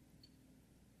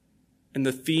 And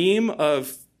the theme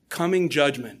of coming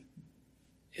judgment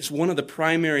is one of the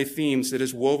primary themes that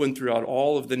is woven throughout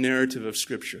all of the narrative of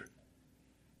Scripture.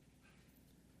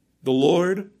 The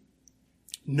Lord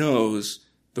knows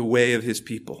the way of his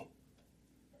people.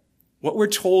 What we're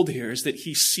told here is that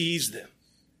he sees them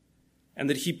and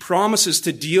that he promises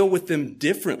to deal with them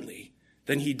differently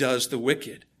than he does the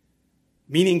wicked.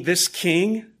 Meaning this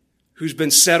king who's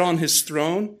been set on his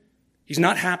throne, he's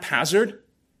not haphazard.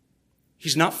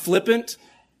 He's not flippant.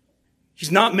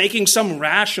 He's not making some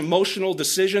rash emotional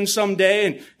decision someday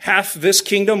and half this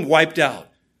kingdom wiped out.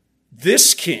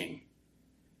 This king,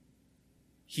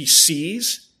 he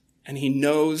sees and he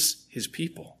knows his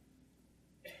people.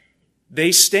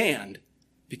 They stand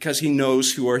because he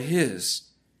knows who are his.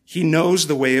 He knows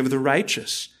the way of the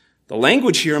righteous. The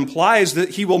language here implies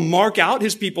that he will mark out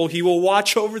his people. He will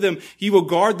watch over them. He will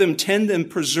guard them, tend them,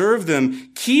 preserve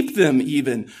them, keep them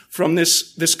even from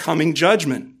this coming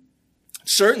judgment.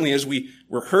 Certainly, as we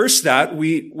rehearse that,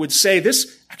 we would say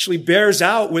this actually bears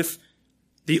out with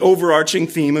the overarching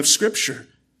theme of Scripture.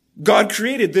 God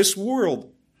created this world.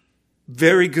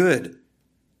 Very good.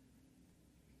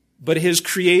 But his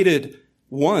created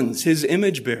ones, his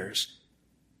image bearers,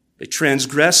 they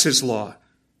transgress his law.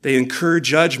 They incur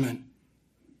judgment.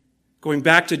 Going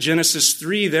back to Genesis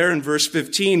 3 there in verse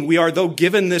 15, we are though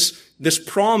given this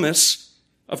promise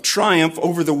of triumph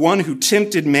over the one who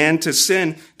tempted man to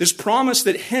sin, this promise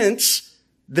that hints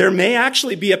there may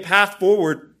actually be a path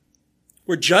forward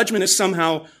where judgment is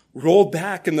somehow rolled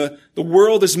back and the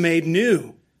world is made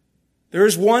new. There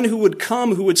is one who would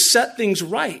come who would set things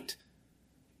right.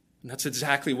 And that's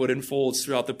exactly what unfolds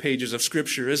throughout the pages of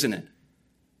Scripture, isn't it?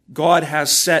 God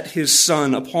has set his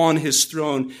Son upon his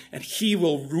throne, and he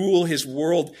will rule his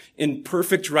world in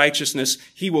perfect righteousness.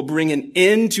 He will bring an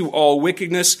end to all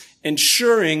wickedness,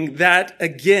 ensuring that,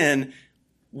 again,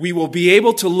 we will be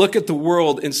able to look at the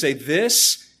world and say,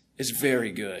 this is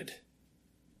very good.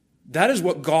 That is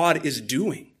what God is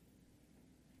doing.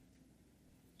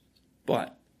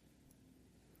 But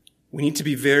we need to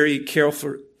be very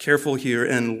careful here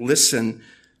and listen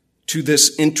to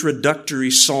this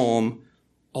introductory psalm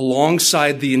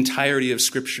alongside the entirety of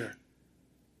Scripture.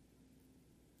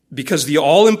 Because the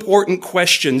all-important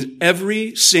question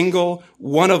every single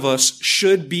one of us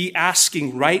should be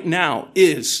asking right now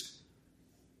is,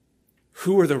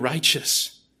 who are the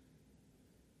righteous?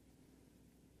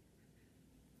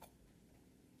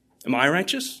 Am I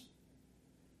righteous?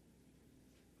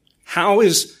 How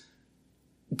is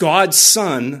God's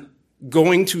Son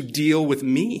going to deal with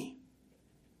me?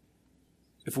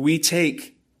 If we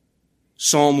take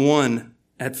Psalm 1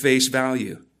 at face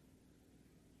value.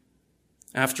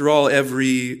 After all,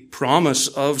 every promise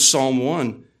of Psalm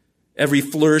 1, every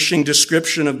flourishing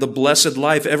description of the blessed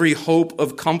life, every hope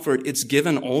of comfort, it's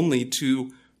given only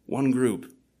to one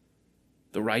group,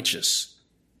 the righteous,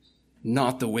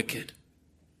 not the wicked.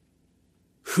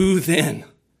 Who then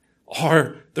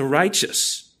are the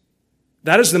righteous?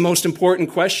 That is the most important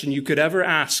question you could ever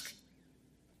ask,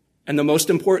 and the most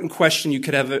important question you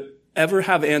could ever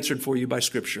have answered for you by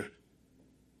Scripture.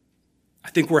 I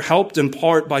think we're helped in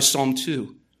part by Psalm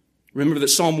 2. Remember that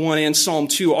Psalm 1 and Psalm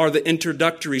 2 are the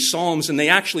introductory psalms, and they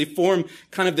actually form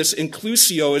kind of this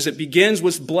inclusio as it begins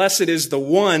with blessed is the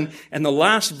one, and the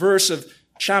last verse of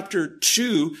chapter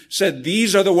 2 said,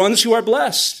 these are the ones who are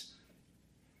blessed.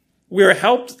 We are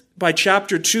helped by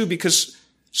chapter 2 because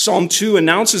Psalm 2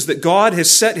 announces that God has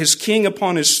set his king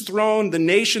upon his throne. The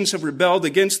nations have rebelled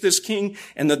against this king.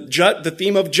 And the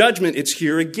theme of judgment, it's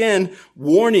here again,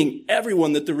 warning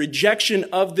everyone that the rejection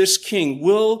of this king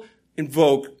will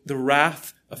invoke the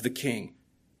wrath of the king.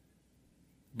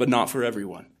 But not for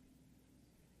everyone.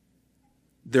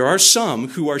 There are some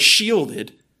who are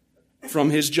shielded from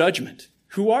his judgment.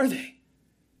 Who are they?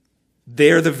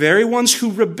 They are the very ones who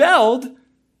rebelled,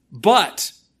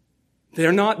 but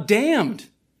they're not damned.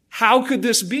 How could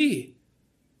this be?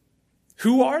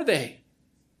 Who are they?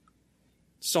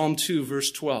 Psalm 2,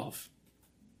 verse 12.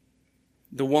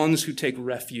 The ones who take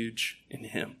refuge in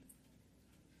him.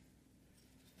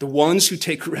 The ones who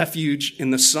take refuge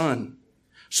in the Son.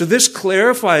 So this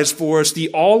clarifies for us the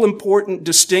all-important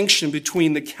distinction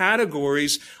between the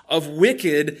categories of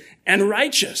wicked and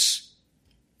righteous.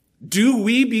 Do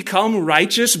we become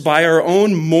righteous by our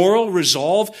own moral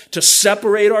resolve to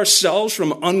separate ourselves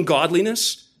from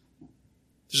ungodliness?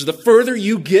 Does the further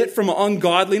you get from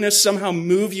ungodliness somehow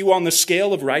move you on the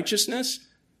scale of righteousness?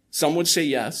 Some would say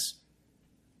yes.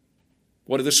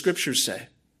 What do the Scriptures say?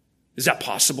 Is that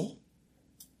possible?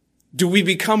 Do we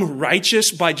become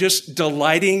righteous by just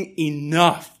delighting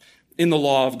enough in the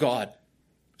law of God?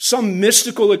 Some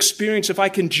mystical experience, if I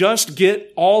can just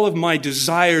get all of my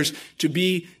desires to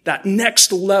be that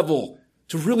next level,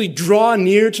 to really draw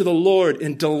near to the Lord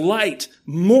and delight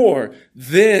more,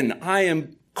 then I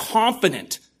am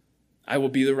confident I will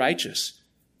be the righteous.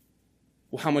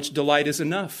 Well, how much delight is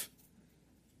enough?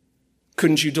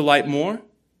 Couldn't you delight more?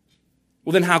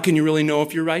 Well, then how can you really know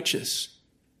if you're righteous?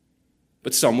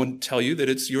 But some would tell you that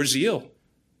it's your zeal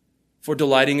for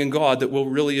delighting in God that will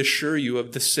really assure you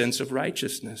of the sense of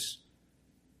righteousness.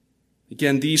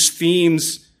 Again, these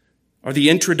themes are the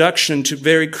introduction to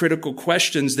very critical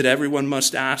questions that everyone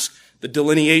must ask. The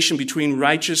delineation between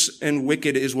righteous and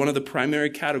wicked is one of the primary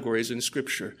categories in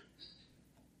Scripture.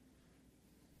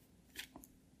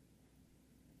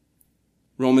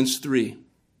 Romans 3,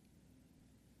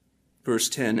 verse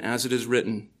 10, as it is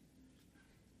written,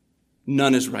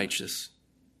 none is righteous.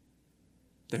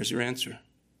 There's your answer.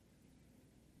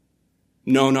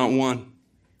 No, not one.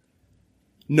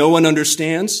 No one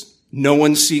understands. No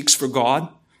one seeks for God.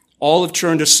 All have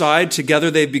turned aside.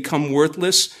 Together they've become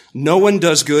worthless. No one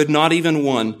does good, not even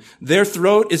one. Their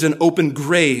throat is an open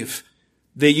grave.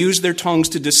 They use their tongues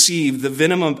to deceive. The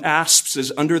venom of asps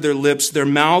is under their lips. Their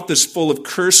mouth is full of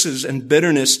curses and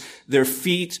bitterness. Their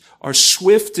feet are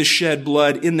swift to shed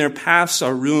blood. In their paths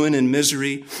are ruin and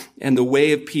misery, and the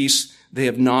way of peace they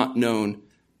have not known.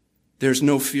 There's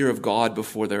no fear of God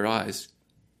before their eyes.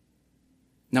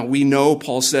 Now we know,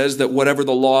 Paul says, that whatever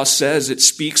the law says, it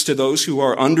speaks to those who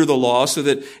are under the law so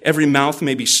that every mouth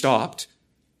may be stopped.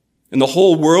 and the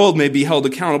whole world may be held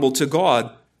accountable to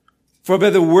God. For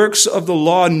by the works of the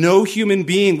law, no human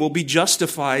being will be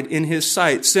justified in his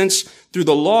sight, since through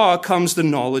the law comes the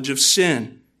knowledge of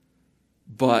sin.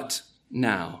 But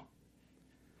now,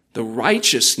 the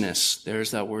righteousness,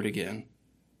 there's that word again,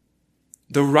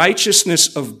 the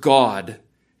righteousness of God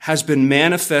has been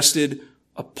manifested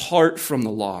apart from the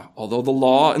law, although the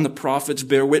law and the prophets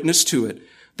bear witness to it.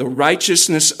 The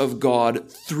righteousness of God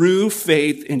through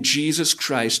faith in Jesus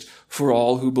Christ for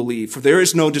all who believe. For there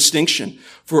is no distinction.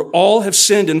 For all have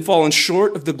sinned and fallen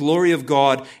short of the glory of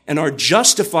God and are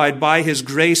justified by his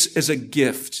grace as a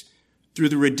gift through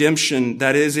the redemption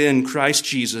that is in Christ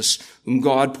Jesus, whom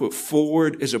God put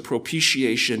forward as a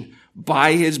propitiation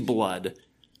by his blood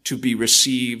to be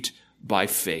received by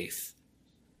faith.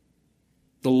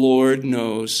 The Lord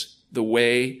knows the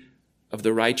way of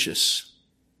the righteous,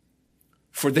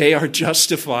 for they are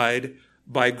justified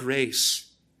by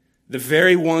grace. The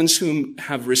very ones whom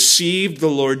have received the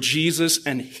Lord Jesus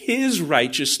and his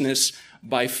righteousness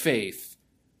by faith.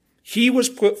 He was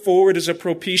put forward as a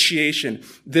propitiation,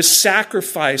 this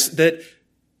sacrifice that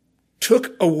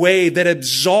took away, that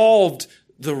absolved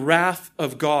the wrath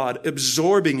of God,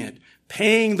 absorbing it,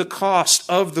 paying the cost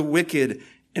of the wicked.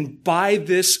 And by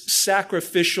this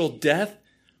sacrificial death,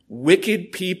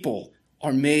 wicked people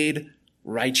are made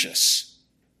righteous.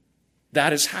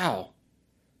 That is how.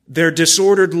 Their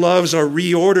disordered loves are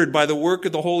reordered by the work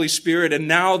of the Holy Spirit, and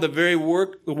now the very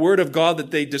work, the word of God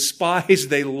that they despise,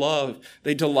 they love,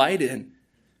 they delight in.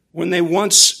 When they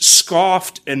once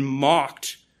scoffed and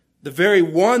mocked, the very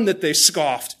one that they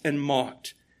scoffed and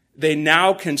mocked, they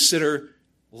now consider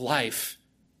life.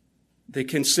 They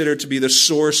consider to be the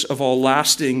source of all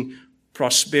lasting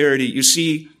prosperity. You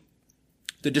see,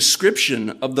 the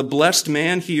description of the blessed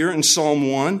man here in Psalm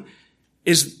 1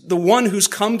 is the one who's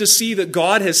come to see that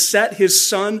God has set his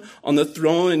son on the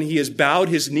throne and he has bowed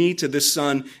his knee to this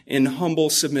son in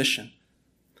humble submission.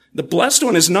 The blessed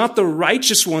one is not the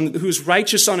righteous one who's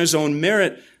righteous on his own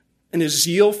merit and his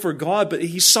zeal for God, but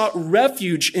he sought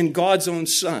refuge in God's own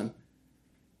son.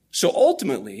 So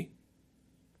ultimately,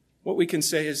 what we can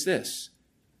say is this.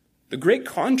 The great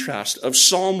contrast of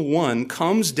Psalm 1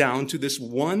 comes down to this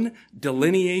one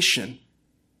delineation.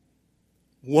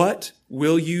 What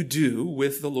will you do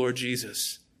with the Lord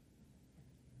Jesus?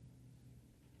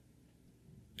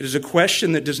 It is a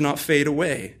question that does not fade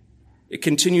away. It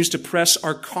continues to press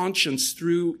our conscience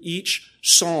through each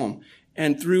psalm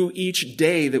and through each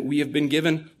day that we have been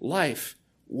given life.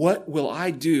 What will I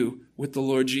do with the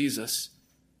Lord Jesus?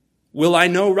 Will I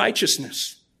know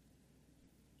righteousness?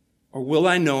 Or will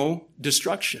I know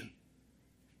destruction?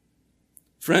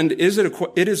 Friend, it is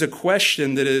a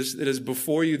question that is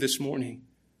before you this morning.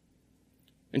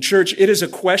 And church, it is a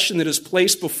question that is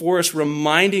placed before us,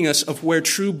 reminding us of where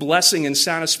true blessing and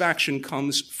satisfaction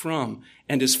comes from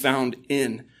and is found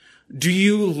in. Do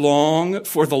you long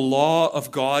for the law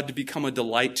of God to become a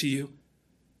delight to you?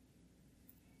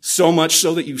 So much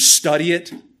so that you study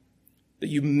it, that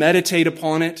you meditate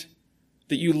upon it,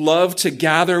 that you love to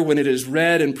gather when it is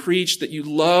read and preached, that you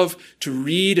love to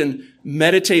read and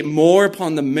meditate more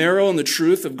upon the marrow and the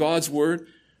truth of God's word?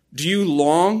 Do you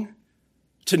long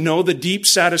to know the deep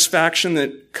satisfaction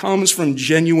that comes from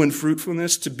genuine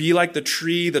fruitfulness, to be like the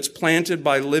tree that's planted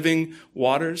by living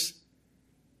waters?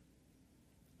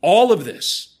 All of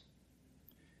this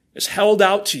is held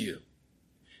out to you,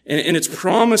 and it's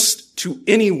promised to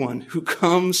anyone who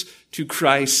comes to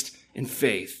Christ in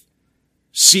faith,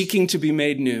 seeking to be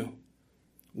made new,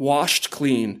 washed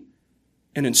clean,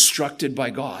 and instructed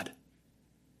by God.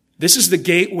 This is the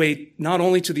gateway not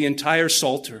only to the entire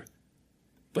Psalter,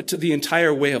 but to the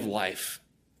entire way of life.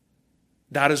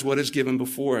 That is what is given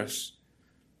before us.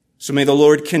 So may the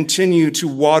Lord continue to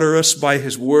water us by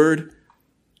his word,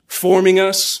 forming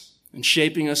us and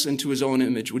shaping us into his own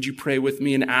image. Would you pray with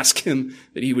me and ask him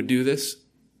that he would do this?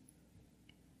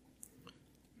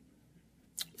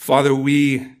 Father,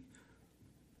 we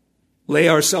lay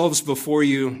ourselves before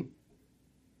you,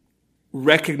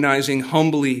 recognizing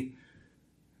humbly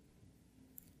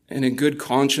and in good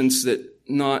conscience that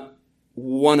not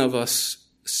one of us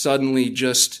suddenly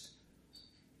just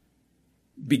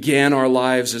began our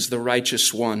lives as the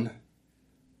righteous one.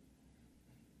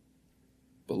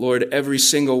 But Lord, every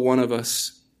single one of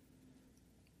us,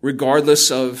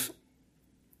 regardless of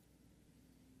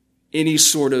any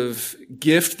sort of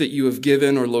gift that you have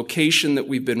given or location that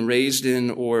we've been raised in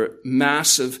or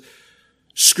massive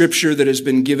scripture that has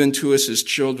been given to us as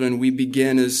children, we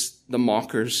begin as the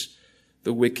mockers,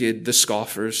 the wicked, the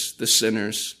scoffers, the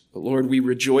sinners. But Lord, we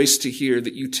rejoice to hear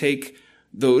that you take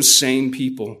those same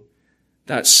people,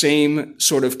 that same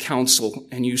sort of counsel,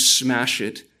 and you smash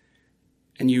it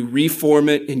and you reform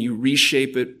it and you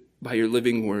reshape it by your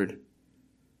living word.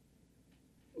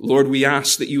 Lord, we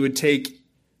ask that you would take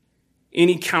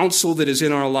any counsel that is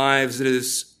in our lives that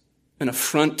is an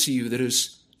affront to you, that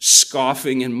is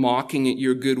scoffing and mocking at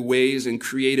your good ways and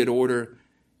created order,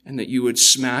 and that you would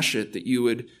smash it, that you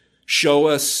would show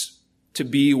us to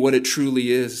be what it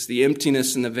truly is, the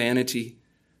emptiness and the vanity,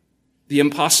 the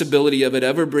impossibility of it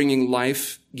ever bringing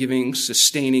life-giving,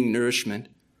 sustaining nourishment.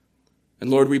 And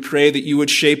Lord, we pray that you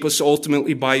would shape us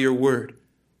ultimately by your word,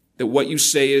 that what you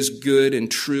say is good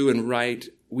and true and right,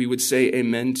 we would say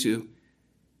amen to.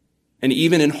 And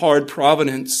even in hard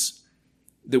providence,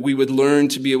 that we would learn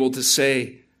to be able to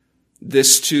say,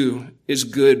 this too is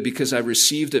good because I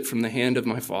received it from the hand of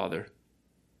my Father.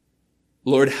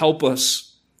 Lord, help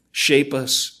us, shape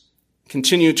us,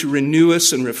 continue to renew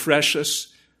us and refresh us.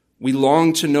 We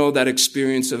long to know that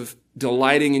experience of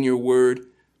delighting in your word,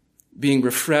 being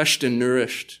refreshed and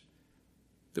nourished,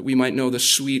 that we might know the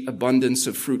sweet abundance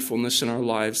of fruitfulness in our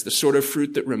lives, the sort of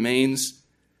fruit that remains,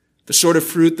 the sort of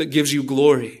fruit that gives you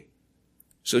glory.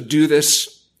 So do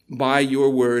this by your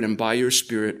word and by your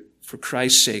Spirit, for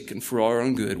Christ's sake and for our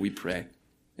own good, we pray.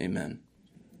 Amen.